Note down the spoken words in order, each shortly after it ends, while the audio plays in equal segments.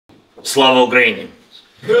Слава Україні!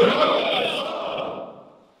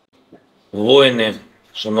 Воїни,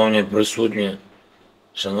 шановні присутні,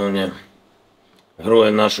 шановні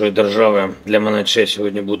герої нашої держави, для мене честь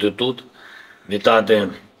сьогодні бути тут, вітати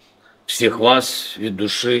всіх вас від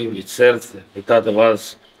душі, від серця, вітати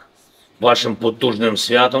вас вашим потужним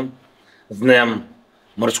святом, з Днем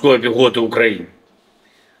морської піхоти України.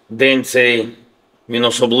 День цей, він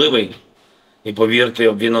особливий, і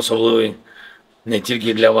повірте, він особливий не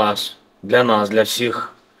тільки для вас, для нас, для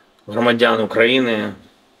всіх громадян України.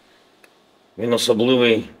 Він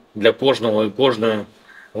особливий для кожного і кожної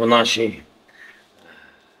в нашій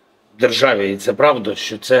державі. І це правда,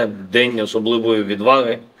 що це день особливої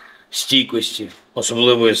відваги, стійкості,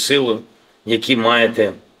 особливої сили, які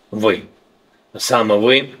маєте ви. Саме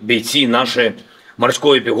ви, бійці нашої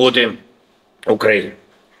морської піхоти України.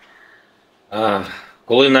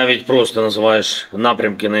 Коли навіть просто називаєш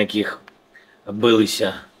напрямки, на яких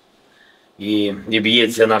билися і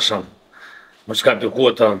б'ється наша морська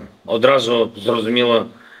піхота, одразу зрозуміло,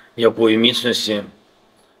 якої міцності,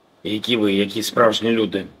 які ви, які справжні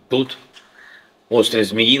люди. Тут острів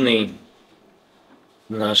Зміїний,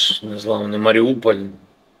 наш незламний Маріуполь,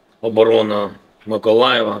 оборона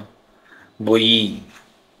Миколаєва, бої,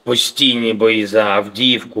 постійні бої за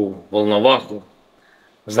Авдіївку, Волноваху.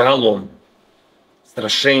 Загалом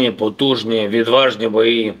страшенні, потужні, відважні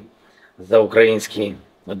бої за український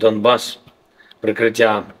Донбас,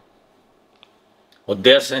 прикриття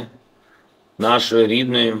Одеси, нашої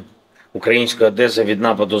рідної української Одеси від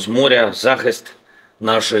нападу з моря, захист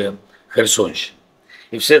нашої Херсонщини.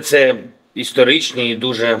 І все це історичні і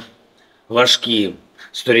дуже важкі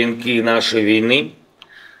сторінки нашої війни,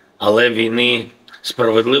 але війни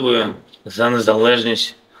справедливої за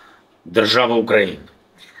незалежність держави України.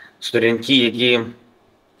 Сторінки, які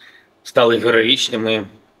стали героїчними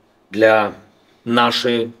для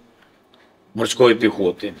нашої морської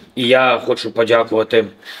піхоти. І я хочу подякувати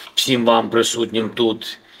всім вам, присутнім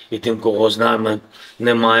тут, і тим, кого з нами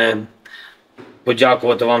немає.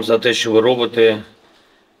 Подякувати вам за те, що ви робите,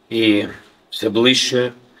 і все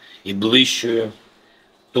ближче і ближче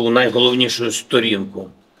ту найголовнішу сторінку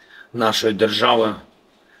нашої держави,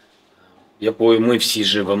 якою ми всі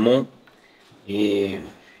живемо, і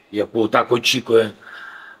яку так очікує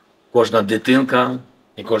кожна дитинка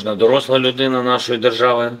і кожна доросла людина нашої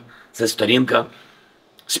держави. Це сторінка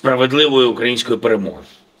справедливої української перемоги.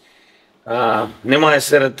 Немає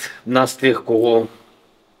серед нас тих, кого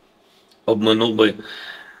обминув би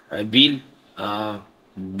біль.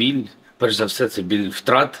 Біль, перш за все, це біль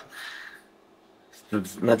втрат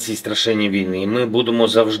на цій страшенній війні. І ми будемо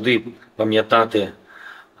завжди пам'ятати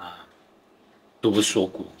ту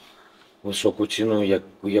високу ціну,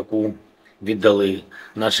 яку віддали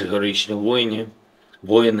наші героїчні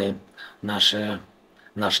воїни,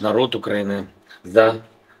 наш народ України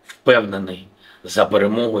впевнений за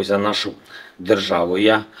перемогу і за нашу державу.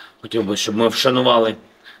 Я хотів би, щоб ми вшанували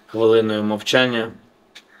хвилиною мовчання.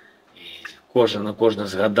 І кожен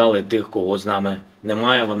згадали тих, кого з нами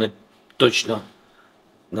немає. Вони точно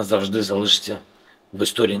назавжди залишаться в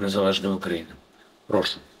історії незалежної України.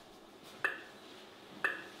 Прошу.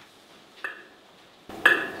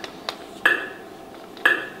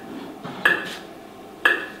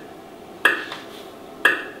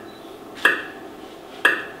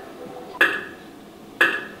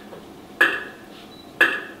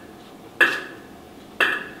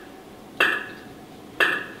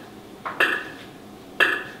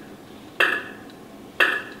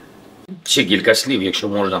 Ще кілька слів, якщо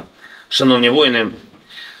можна. Шановні воїни,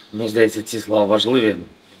 мені здається, ці слова важливі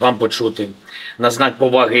вам почути. На знак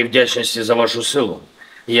поваги і вдячності за вашу силу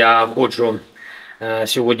я хочу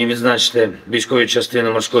сьогодні відзначити військові частини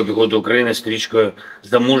морської піхоти України стрічкою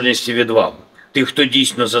за мужність і відвагу. Тих, хто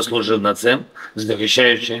дійсно заслужив на це,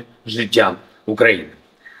 захищаючи життя України.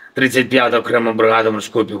 35-та окрема бригада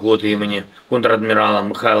морської піхоти імені контрадмірала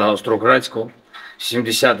Михайла Остроградського,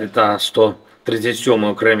 70-й та 137-й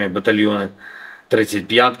окремі батальйони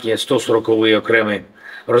 35-ки, 140-й окремий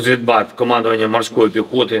розвідбат командування морської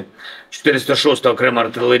піхоти, 406-та окрема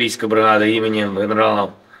артилерійська бригада імені генерала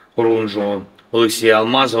Хорунжого Олексія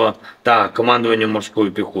Алмазова та командування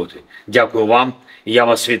морської піхоти. Дякую вам і я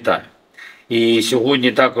вас вітаю. І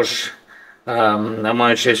сьогодні також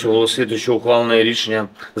маю честь оголосити, що ухвалене рішення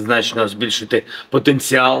значно збільшити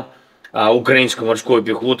потенціал української морської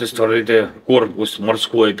піхоти, створити корпус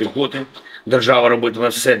морської піхоти. Держава робитиме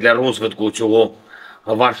все для розвитку цього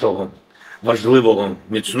вашого важливого,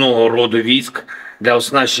 міцного роду військ, для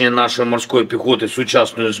оснащення нашої морської піхоти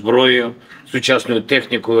сучасною зброєю, сучасною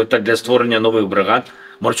технікою та для створення нових бригад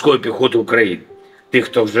морської піхоти України. Тих,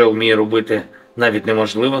 хто вже вміє робити навіть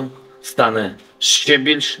неможливе, стане ще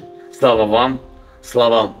більше. Слава вам,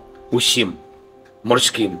 слава усім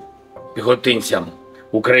морським піхотинцям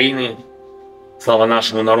України, слава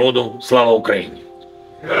нашому народу, слава Україні!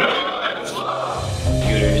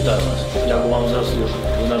 Юрій, вітаю вас. Дякую вам за службу.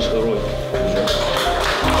 Ви наш герой.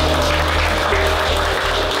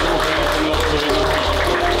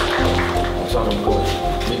 Олександр Миколаївич,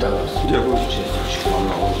 вітаю вас. Дякую. Честь, вам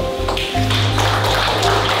нагоду.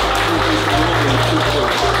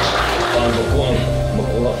 Пан Бакон,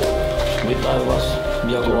 Микола, вітаю вас.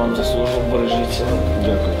 Дякую вам за службу. Бережіть себе.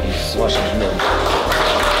 Дякую. І з вашим днем.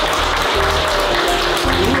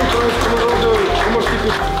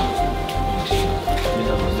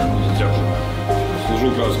 Служу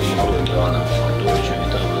українському народу. Івана Антоновичу,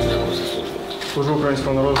 вітаю вас. Дякую за службу. Служу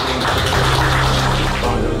українському народу.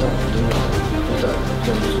 Пане, вітаю. Вітаю.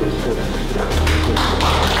 Дякую за службу.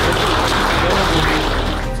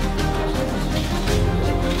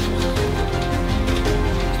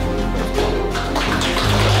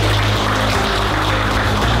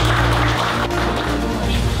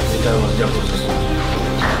 Вітаю вас, дякую за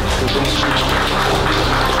службу.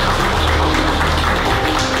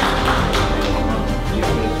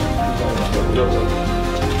 Дякую.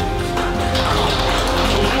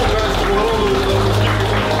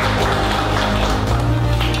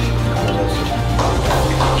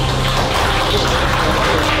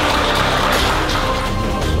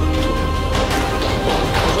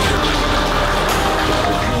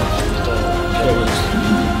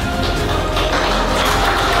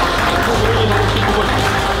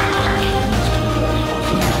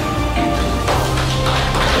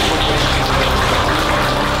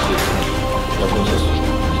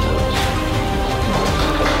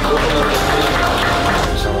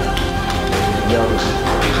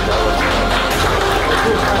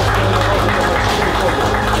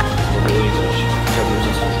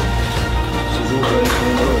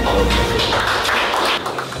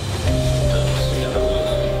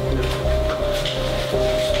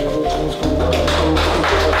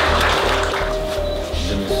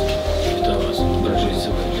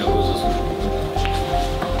 Служу українському народу.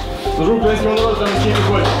 Служу українському народу та міській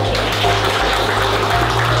піхоті.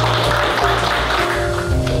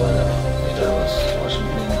 Вітаю вас з вашим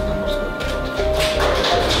днем на морському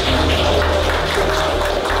піхоті.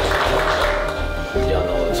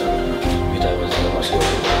 Діана Олександрівна, вітаю вас на морському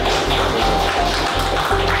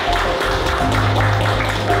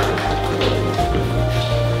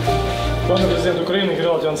Пане президент України,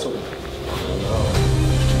 генерал Дянцов.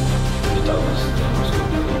 Вітаю вас на морському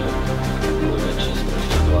піхоті. Велика честь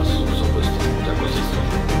привітати вас особисто. Дякую за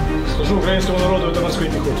службу. Служу українському народу та морській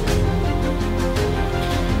піхоті.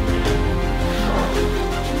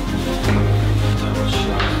 Вітаю вас ще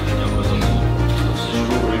раз. Дякую за службу.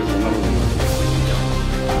 Служу українському народу.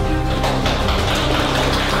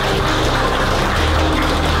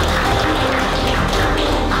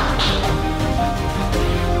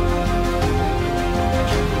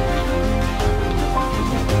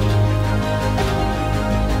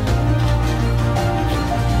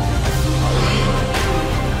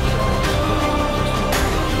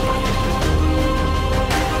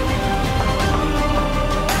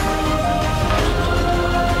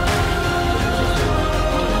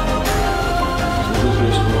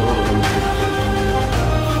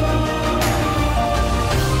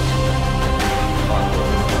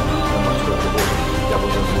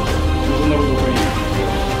 Служу народу України.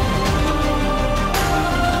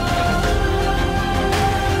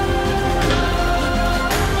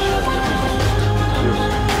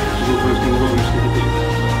 Служу українському народу та міській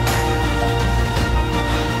піхоті.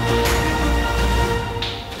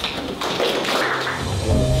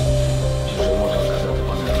 Чи вже можна сказати,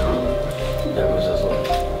 пане генерал? Дякую за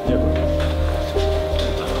службу. Дякую.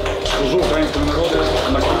 Служу українському народу та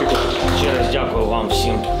морській піхоті. Ще раз дякую вам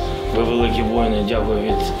всім. Ви великі воїни. Дякую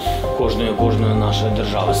від кожної нашої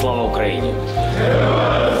держави. Слава Україні!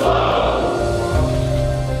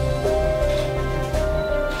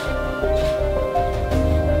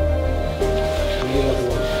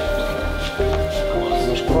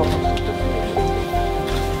 Наш прапор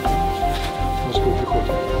морської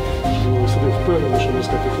піхоти. Ви собі впевнені, що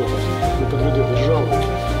морська піхота не підведе державу.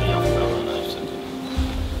 Я впевнений в собі.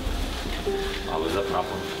 А ви за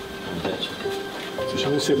прапор вдячні. Це ще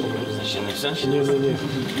не все помогли. Ще не все? Ні.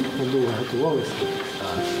 Ми довго готувалися.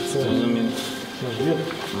 Це Зрозуміло. наш дід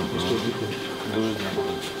морської піхоти. Дуже дякую.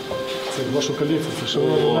 Це вашу колекцію, це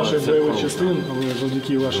шеврони нашої це бойових круто. частин, але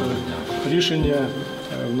завдяки вашому рішення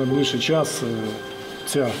в найближчий час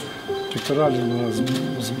ця пектораль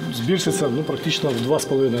збільшиться практично в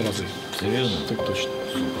 2,5 рази. Серйозно? Так точно.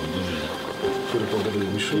 Супер, дуже дякую. подарунок.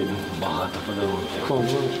 Багато подарунків. Михайло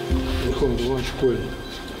Іванович, Верховний Іванович Коїн.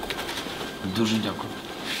 Дуже дякую.